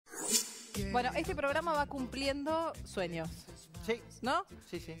Bueno, este programa va cumpliendo sueños. Sí. ¿No?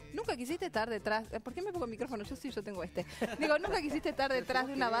 Sí, sí. ¿Nunca quisiste estar detrás? ¿Por qué me pongo el micrófono? Yo sí, yo tengo este. Digo, ¿nunca quisiste estar detrás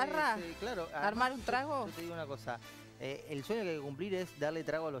de una barra? Sí, claro. ¿Armar un trago? Yo te digo una cosa. El sueño que hay que cumplir es darle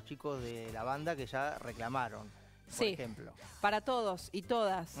trago a los chicos de la banda que ya reclamaron. Por ejemplo. Para todos y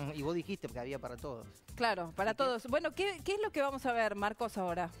todas. Y vos dijiste que había para todos. Claro, para todos. Bueno, ¿qué es lo que vamos a ver, Marcos,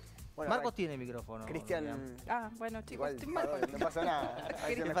 ahora? Bueno, Marcos tiene micrófono. Cristian. Bueno, chicos, Igual, estoy mal. no pasa nada.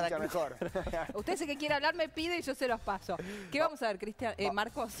 Ahí se me escucha mejor. Usted sé que quiere hablar, me pide y yo se los paso. ¿Qué vamos a ver, Cristian?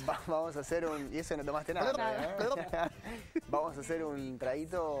 Marcos. Vamos a hacer un... Y eso no tomaste nada. Vamos a hacer un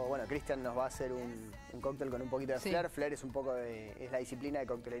traguito. Bueno, Cristian nos va a hacer un cóctel con un poquito de flair. Flair es un poco es la disciplina de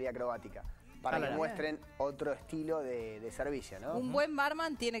coctelería acrobática. Para que muestren otro estilo de servicio, ¿no? Un buen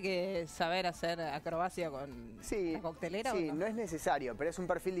barman tiene que saber hacer acrobacia con la coctelera. Sí, ¿o no es necesario, pero es un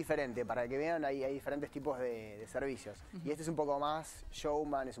perfil diferente. Para que vean, hay diferentes tipos de servicios. Y este es un poco más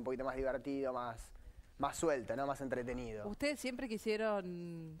showman, es un poquito más divertido, más suelto, ¿no? Más entretenido. ¿Ustedes siempre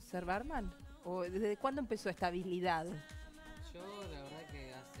quisieron ser barman? ¿O desde cuándo empezó esta habilidad? Yo la verdad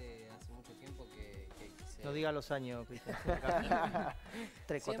que hace mucho tiempo que quise... No diga los años, Cristian.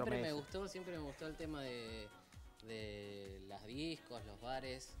 3, 4 meses. Siempre me gustó el tema de las discos, los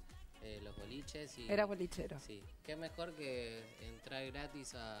bares, los boliches. Era bolichero. Sí, qué mejor que entrar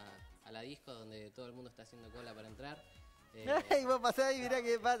gratis a la disco donde todo el mundo está haciendo cola para entrar. Y vos pasás y mirá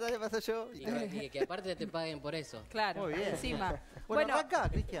qué pasa yo. Y que aparte te paguen por eso. Claro, muy bien. Encima. Bueno, arranca,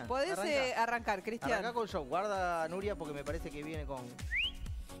 Cristian. Podés arrancar, Cristian. Arrancá con show. Guarda, Nuria, porque me parece que viene con...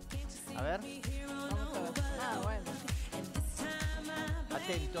 A ver. Vamos a ver. Bueno.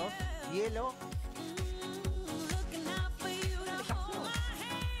 Atentos. Hielo.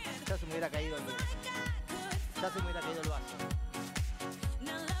 Ya se me hubiera caído el hielo. Ya se me hubiera caído el vaso.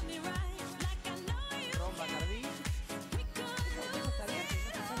 Ron Bacardí.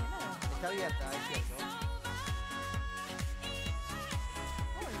 Está abierta, es cierto.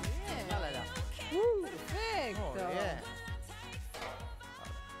 Muy bien. Dálala. Perfecto. Muy bien.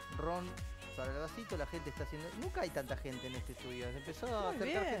 Ron para el vasito, la gente está haciendo... Nunca hay tanta gente en este estudio. Se empezó a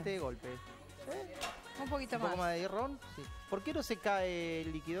acercar gente de golpe. Un poquito ¿Un más. poco más de ron? Sí. ¿Por qué no se cae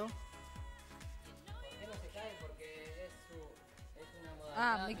el líquido? ¿Por qué no se cae? Porque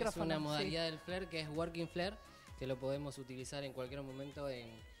es una modalidad del flair que es working flair, que lo podemos utilizar en cualquier momento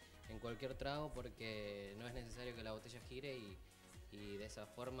en cualquier trago, porque no es necesario que la botella gire y de esa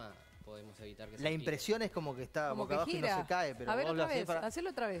forma podemos evitar que se La impresión es como que está como boca que abajo gira. y no se cae, pero a ver vos lo otra hacés vez, para... hacelo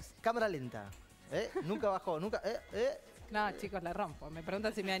otra vez. Cámara lenta. Nunca bajó, nunca... No, chicos, la rompo. Me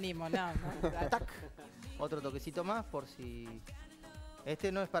preguntan si me animo. No. Tac. Otro toquecito más por si...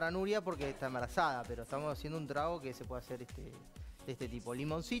 Este no es para Nuria porque está embarazada, pero estamos haciendo un trago que se puede hacer de este tipo.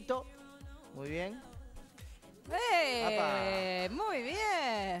 Limoncito. Muy bien. Muy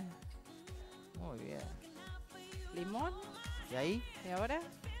bien. Muy bien. Limón. ¿Y ahí? ¿Y ahora?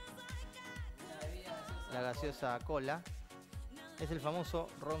 La gaseosa cola. Es el famoso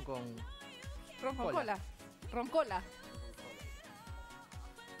ron con... Ron con cola. Roncola.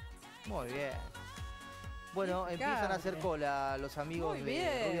 Muy bien. Bueno, empiezan a hacer cola los amigos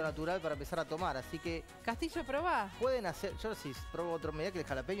de Rubio Natural para empezar a tomar, así que... Castillo, probá. Pueden hacer... Yo sí probo otro medida que el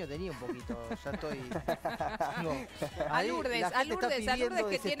jalapeño tenía un poquito. Ya estoy... No. A Lourdes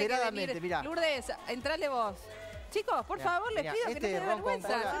que tiene que venir. Mirá. Lourdes, entrale vos. Chicos, por favor, les pido que no se den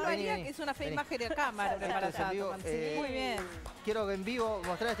vergüenza. Yo lo haría, que es una fea imagen de cámara embarazada. Muy bien. Quiero en vivo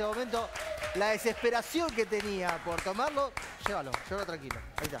mostrar en este momento la desesperación que tenía por tomarlo. Llévalo tranquilo.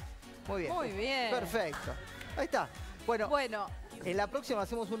 Ahí está. Muy bien. Muy bien. Perfecto. Ahí está. Bueno. En la próxima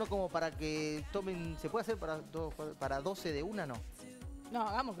hacemos uno como para que tomen... ¿Se puede hacer para 12 de una? No. No,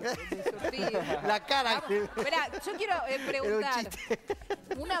 hagamos de surtir. La cara. Esperá, yo quiero preguntar.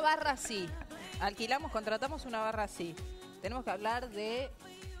 Una barra así. Contratamos una barra así. Tenemos que hablar de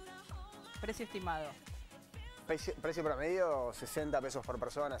precio estimado. Precio promedio, 60 pesos por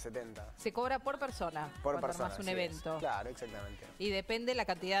persona, 70. Se cobra por persona. Por persona. Más un evento. Claro, exactamente. Y depende la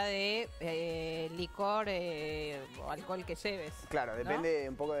cantidad de licor o alcohol que lleves. Claro, depende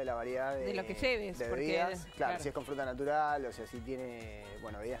un poco de la variedad de lo que lleves. De bebidas. Claro, si es con fruta natural o si así tiene,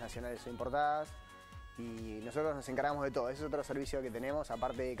 bebidas nacionales o importadas. Y nosotros nos encargamos de todo. Ese es otro servicio que tenemos,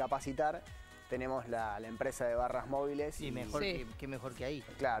 aparte de capacitar. Tenemos la empresa de barras móviles. Y mejor que mejor que ahí.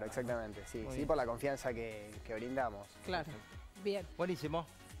 Claro, exactamente. Sí, por la confianza que brindamos. Claro. Bien. Buenísimo.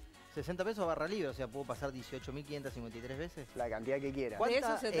 60 pesos barra libre, o sea, puedo pasar 18.553 veces. La cantidad que quiera. De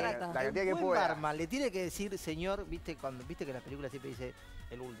eso se trata. La cantidad que pueda. pueda. Barman le tiene que decir, señor, viste que en las películas siempre dice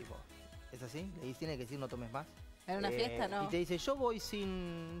el último. ¿Es así? Le tiene que decir no tomes más. En una fiesta, no. Y te dice, yo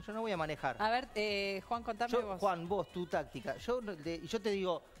no voy a manejar. A ver, Juan, contame vos. Juan, vos, tu táctica. Yo te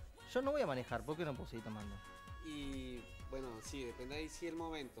digo, Yo no voy a manejar, ¿por qué no puedo seguir tomando? Y bueno, sí, depende ahí sí el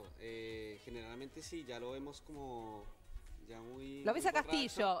momento. Generalmente sí, ya lo vemos como ya muy... Lo ves muy a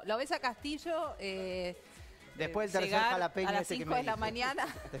Castillo, borracho. lo ves a Castillo. Después del tercer llegar jalapeño a las ese que 5 me de la dice. mañana.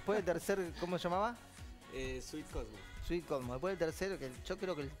 Después del tercer, ¿cómo se llamaba? Sweet Cosmo. Sweet Cosmo. Después del tercero, que yo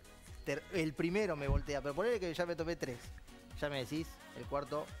creo que el primero me voltea, pero ponele que ya me tomé 3. Ya me decís, el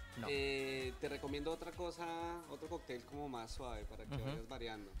cuarto, no. Te recomiendo otra cosa, otro cóctel como más suave para que vayas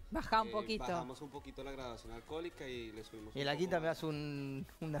variando. Baja un poquito. Bajamos un poquito la graduación alcohólica y le subimos Y en un la poco quinta me más. das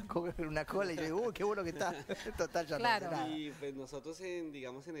una cola y yo digo, uy, qué bueno que está. Total, ya Claro. no hace nada. Y pues nosotros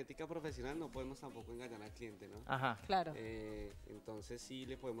digamos en ética profesional no podemos tampoco engañar al cliente, ¿no? Ajá, Claro. Entonces sí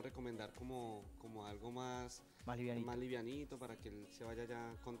le podemos recomendar como algo más más livianito. para que él se vaya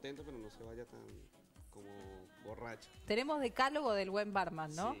ya contento, pero no se vaya tan como borracho. Tenemos decálogo del buen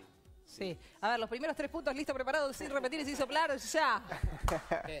barman, ¿no? Sí. Sí. A ver, los primeros 3 puntos listos, preparados, sin repetir y sin soplar, ya.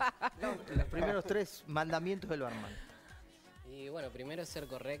 Los primeros 3 mandamientos del barman. Y bueno, primero es ser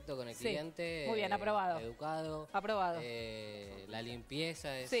correcto con el Sí. cliente. Muy bien, aprobado. Educado. Aprobado. La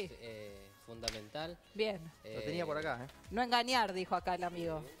limpieza es Sí. fundamental. Bien. Lo tenía por acá, ¿eh? No engañar, dijo acá el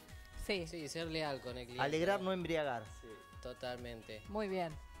amigo. Sí, Sí, ser leal con el cliente. Alegrar, no embriagar. Sí. Totalmente. muy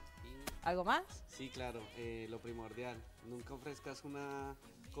bien. Y ¿Algo más? Sí, claro, lo primordial. Nunca ofrezcas una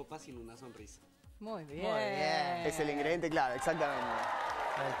copa sin una sonrisa. Muy bien. Muy bien. Es el ingrediente clave, exactamente.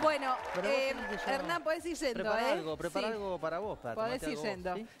 Bueno, Pero vos tenés que ya- Hernán, podés ir yendo, Prepara ¿eh? algo, prepara Sí. algo para vos. Para Podés tomarte ir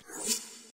algo, yendo. ¿sí?